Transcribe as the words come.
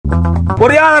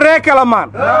وريان ريكلا مان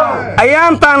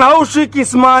أيانتان هوشي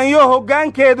كسمايو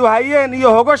هوغان كيدو هايين يو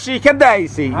هوغوشي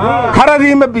كدايسي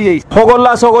هردي مبيي هوغو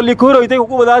الله سوغو لكورو يتي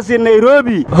كوكو بداسي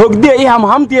نيروبي هوغدي إيهام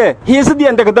همتيه هيسدي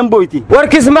أنتك دنبويتي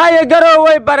وركسمايو قرو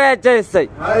وي بريجيسي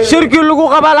شركي لغو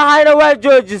قبالها هاينا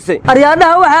واجوجيسي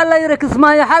أريانا وحالا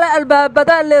يركسمايو حالا الباب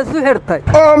بدا اللي سحرتي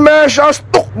ماشي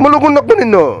أشطق ملغو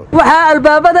نقنينو وحا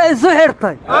الباب بدا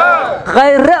سحرتي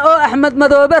غير رأو أحمد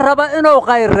مدوبي ربا إنو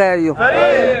غير رأيو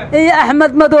إيه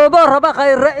أحمد مدوبي ربا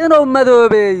غير رأيو إنو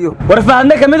مدوبيو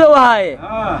ورفعنا كميدو هاي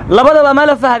لبدا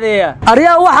بمالا فهدية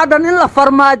أريا واحدا إلا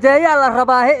فرماجايا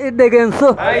لرباهي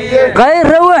إدقنسو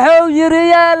غير وحو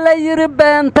يريا ليري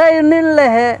بانتين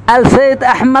له السيد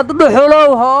أحمد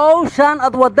دحلو هوشان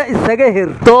أدودا إساقهر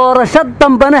دورشد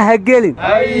دنبنا هقلين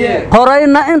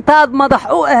هورينا انتاد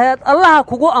مدحو أهد الله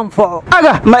كوكو أنفعو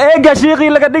ما إيقا شيقي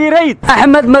لقدقي ريد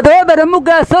أحمد مدوبي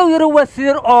مقاسو يرو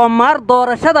وسير عمر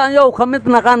دورشدان يو خمد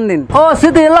نغنين أو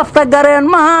سيدي لفتا قرين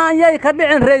مها ياي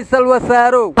كدعين رئيس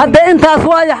الوسارو هدا انتاس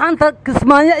واي حانتا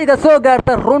كسمايو إيقا سو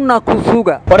قارتا رونا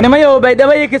كسوغا ورنمايو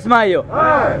بيدابي كسمايو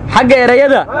حق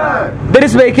إريادا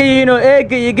درس بيكيينو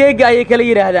إيقا يقيقا أي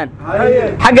كالي رهدان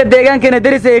حق الديقان كنا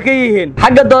درس يكييهين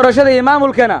حق الدورشدا إمامو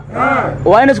الكنا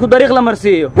وين اسكو طريق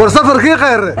لمرسيو ورسفر كي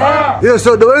خير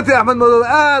يسو دوينتي أحمد مدوبي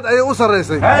آد أي أسر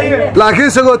رئيسي لكن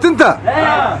سقوت انت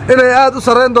إني آد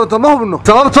أسرين دونتا مهبنو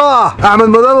سببتو أحمد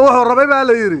مدوبي وحو الربيب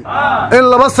على يري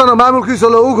إن لبسنا معامل كيسو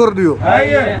لو كرديو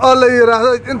قال لي يرى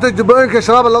انت جبوينك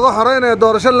شباب اللغو حرين يا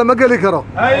دورشان لما قلي كرو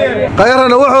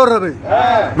غيرنا وحو الربي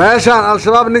ماشان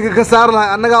الشباب نيكي كسار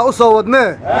لها أنك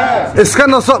أصودناه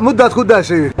اسكنا مدة كدا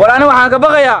شيء وأنا وحاك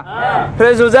بغيا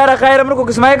رئيس وزارة خير منكو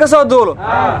كسمايو كسو دولو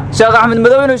شيخ أحمد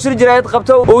مدوبي إنه يشير جرايد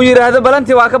قبته ويرى هذا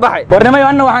بلنتي واك بحي ورنما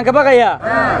يوانا وحاك بغيا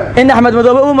إن أحمد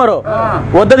مدوبي أمره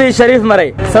وددي الشريف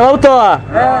مري سببتو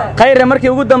خير مركي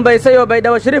وقدم بيسيو بيدا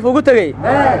وشريف وقتغي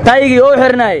تايجي أو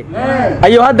حرناي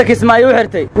أيو هذا كسمايو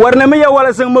حرتي ورنمية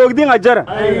ولا سموقدين أجر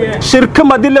شركة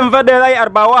مدلهم فداي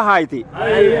أربعة هايتي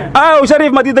أو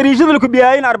شريف مدي دريجة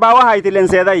الكبيرين أربعة هايتي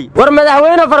لنسيداي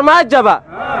ورمدحوينا فرمات جبا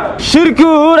شركي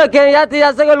هورا كينياتي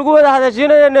يا سجل قوة هذا شيء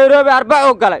نيروبي أربعة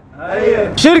وقلي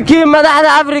شركي مدحنا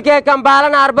أفريقيا كان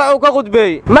بالنا أربعة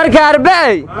وكقطبي مركا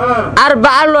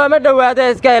أربعة لو ما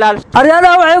دوّاده إسكايلال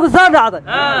أريانا وعيك صادعة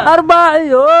أربعة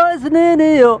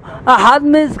سنينيو أحد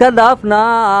مسكدافنا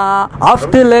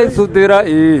عفت ليس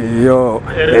درائيو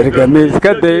إرجع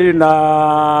مسكدينا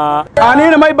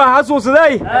أنا ما يبحثوا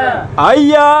سداي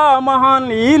أيام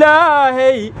هن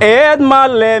إلهي إد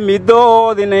مال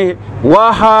مدودني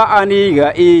وها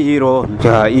أنيجا إيرو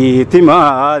جايتي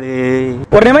ماذي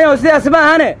ورنما يوسف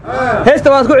اسمها هنا هست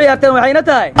واسكو عيارتين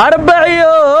وحينتاي أربعيو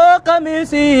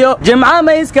قميصيو جمعة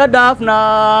ما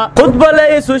يسكدافنا خطبة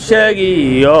ليسو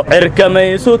الشاقيو إركا ما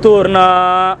يسو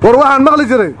تورنا وروحان مغلي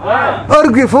جري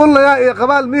أرقي فول يا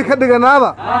قبال ميكا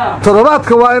دقنابا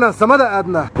ترباتك واينا سمدا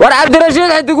أدنا عبد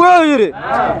الرشيد حدقوه يري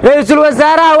رئيس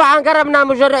الوزراء وحان كربنا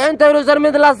مشرحين تيروسر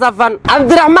مثل الصفن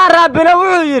عبد الرحمن رابنا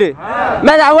وحو يري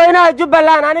مدحوينها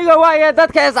جبلان أنيقا وايا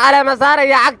تدكيس على مسارة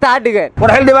يا عقتا هدقين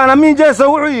ورحل دبانا مين جيسا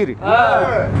وحو يري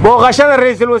بوغشان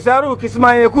الرئيس الوزراء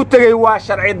كسمايو كوتاقي waa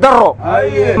sharci daro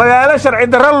magaalo sharci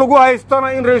daro lagu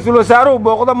haystona in ra'iisul wasaaruhu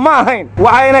booqdo ma ahayn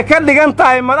waxayna ka dhigan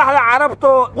tahay madaxda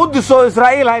carabto qudus oo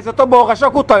Israa'iil haysato booqasho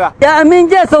ku taga yaa amiin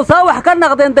jeesow saa wax ka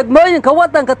naqdeen degmooyinka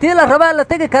wadanka tiila rabaa la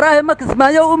tagi karaa ma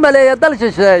Kismaayo u maleeya dal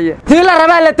shisheeye tiila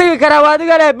rabaa la tagi karaa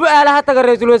waadiga leh bu'aalaha taga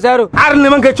ra'iisul wasaaruhu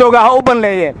arnimanka jooga ha u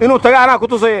banleeyeen inuu taga ana ku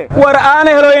tusayay war aan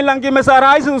heloyn langi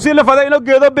masaaraaysu si la faday inuu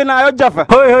geedo binaayo jafa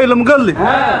hoy lamgalli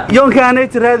yoonkaanay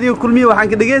tiraadiyo kulmiye waxaan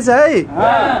ka dhageysahay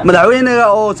madaxweynaha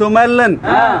oo Somaliland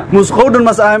musqowdan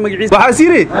masaah magaciisa waxa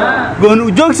siri goon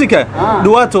u joogsika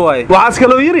duwaato way waxa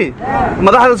kale oo yiri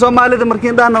madaxda Soomaalida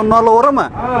markii dhaana noo warama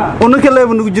unka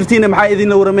leeyahay nugu jirtiin maxay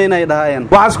idin warameynay dhahaayeen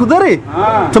waxa isku daray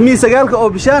tamii sagaalka oo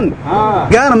bishaan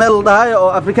gaana meel dhahaay oo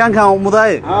Afrikaanka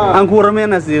mudaay aan ku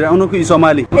warameynaa sida unka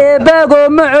Soomaali baago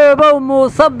macoobo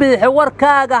musabbix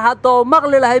warkaaga hadoo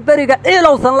maqli lahay bariga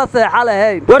ilowsan la seexa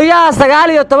lahayn waryaa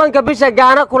 19 bisha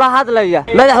gaana kula hadlaya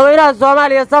madaxweynaha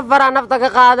Soomaaliya safar nafta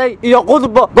qaaday iyo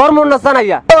qudbo gormu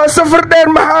nasanaya safar dheer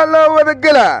maxaa loo wada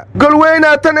galaa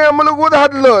galweyna tan ee ma lagu wada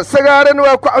hadlo sagaaran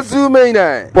waa ku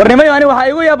casuumeynaa warnimayo ani waxa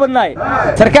igu yaabadnay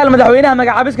sarkaal madaxweynaha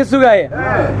magacaabis ka sugaaya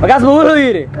magaas buu wuxuu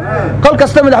yiri qol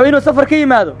kasta madaxweynuhu safar ka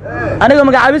yimaado aniga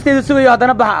magacaabisteedu sugayo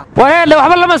hadana baxa wareed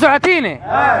waxba lama socotiine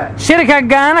shirka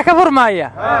gaana ka furmaaya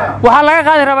waxa laga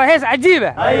qaadi rabaa hees cajiib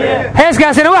ah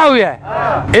heeskaasina waxa uu yahay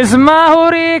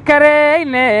ismaahuri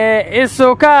kareyne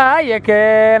isuka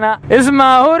yakeena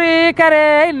ismaahuri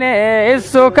kareyne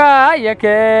kaaya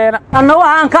keena anna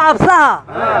waxaan ka cabsaha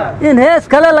in hees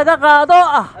kale laga qaado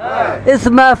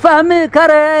isma fahmi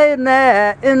karayne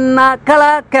inna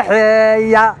kala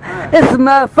kaxeeya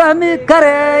isma fahmi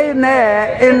karayne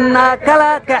inna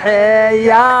kala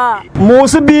kaxeeya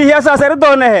muuse biihi asaasari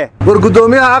doonahe war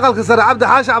gudoomiyaha aqalka sare cabdi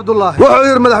xaashi cabdullaahi wuxuu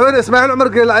yiri madaxweyne ismaaciil cumar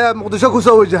geele ayaa muqdisho ku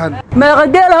soo wajahan meeqa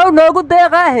geel haw noogu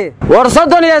deeqaahe war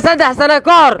 33 sano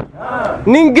ka hor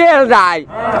nin geel dhacay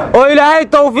oo ilaahay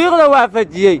tawfiiqda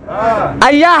waafajiyey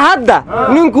ayaa hadda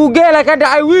ninkuu geela ka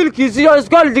dhacay wiilkiisa iyo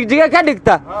iskool jigjiga ka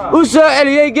dhigta u soo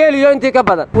celiyay geel iyo intii ka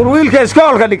badan war wiilka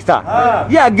iskoolka dhigta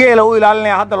yaa geela u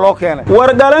ilaalinaya hadda loo keenay war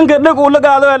garanka dhig uu la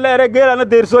gaado la eray geelana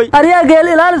deersoy ariya geel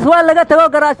ilaalis waa laga tago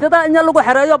garaashada in lagu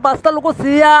xareeyo baasta lagu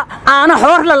siiyaa aana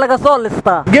xoorla laga soo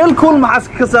listaa geel kuul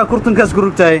maxaska ka saa kurtankaas ku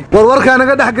rugtay warka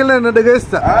naga dhaxgalnayna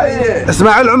dhageysta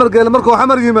ismaaciil cumar geele markuu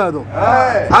xamar yimaado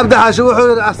cabdi xaashi wuxuu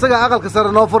yiri asaga aqalka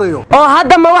sare noo furiyo oo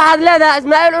hadda ma waxaad leedahay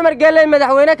ismaaciil cumar geele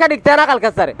madaxweyne ka dhigtaan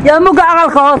aqalka sare yaa muga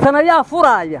aqalka hoosana yaa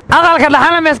furaaya aqalka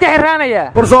dhaxana ma iska xiraanaya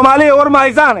war Soomaaliya war ma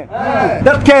haysaane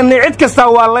dadkeenni cid kasta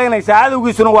waa leynaysa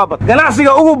cadawgiisuna waa bad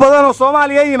ganacsiga ugu badan oo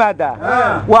Soomaaliya yimaada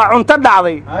waa cunto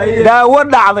dhacday daawo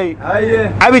dhacday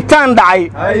cabitaan dhacay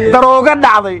darooga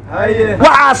dhacday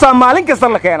waxaas maalin kasta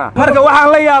la keenaa marka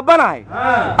waxaan la yaabanahay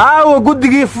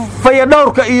guddigii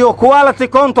fayadhowrka iyo quality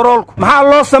control maxaa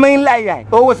loo samayn laayahay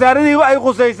oo wasaaradiiba ay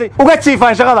qusaysay uga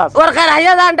jiifaan shaqadaas war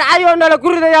qaraxyadan dhacay oo nala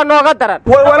kuridaya nooga daran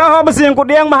walaha basiin ku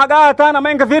dhiyaan ma hagaataan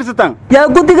ama in ka fiirsatan yaa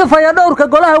guddiga fayadhowrka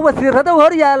golaha wasiirada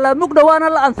hor yaala mugdhawaana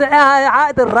la ansixahay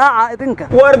caad raaca idinka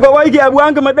war gobayki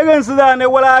abwaanka ma dhagansadaan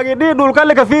walaagi dhulka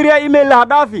la ka fiiriya email la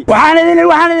dhaafi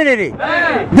waxaan idin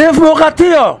dif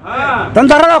muuqatiyo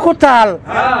dandarada ku taal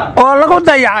oo lagu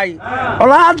dayacay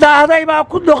olaadaahday baa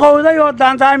ku duqowday oo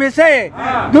daandaamisay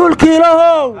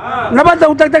duulkiilahow nabadda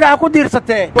degdeg ah ku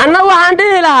diirsatee anna waxaan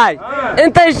dhihi lahay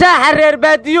intay shaaxa reer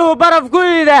baadiyuhu baraf ku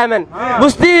iidaaman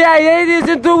bustiya ayaydiis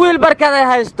intuu wiil barkaday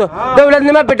haysto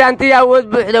dawladnimo bidhaantiya awood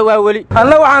buuxda waa weli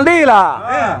anna waxaan dhihi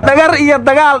lahaa dhagar iyo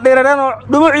dagaal dhiraran oo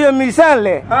dhumuc iyo miisaan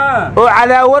leh oo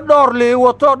cadaawad dhowr lii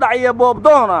wato dhac iyo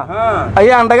boobdoona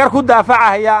ayaan dhagar ku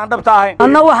daafacahayaa aan dhabta ahayn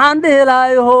anna waxaan dhihi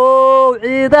lahay how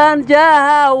ciidan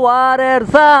jaaha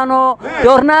wareersaano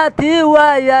jornaatii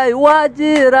waayay waa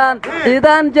jiraan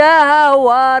ciidan jaaha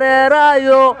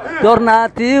wareerayo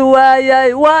jornaatii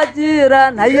waayay waa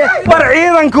jiraan haye war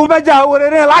ciidanku ma jaha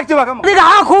wareerina lacagti baa kama diga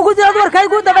xaq kugu jira warkay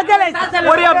ku dabagalaysa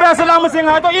war ya beesla ma siin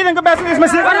hayto ciidanka beesla isma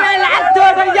siin war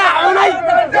lacagtooda yaa cunay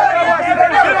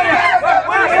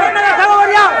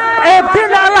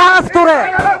eebtina Allah asture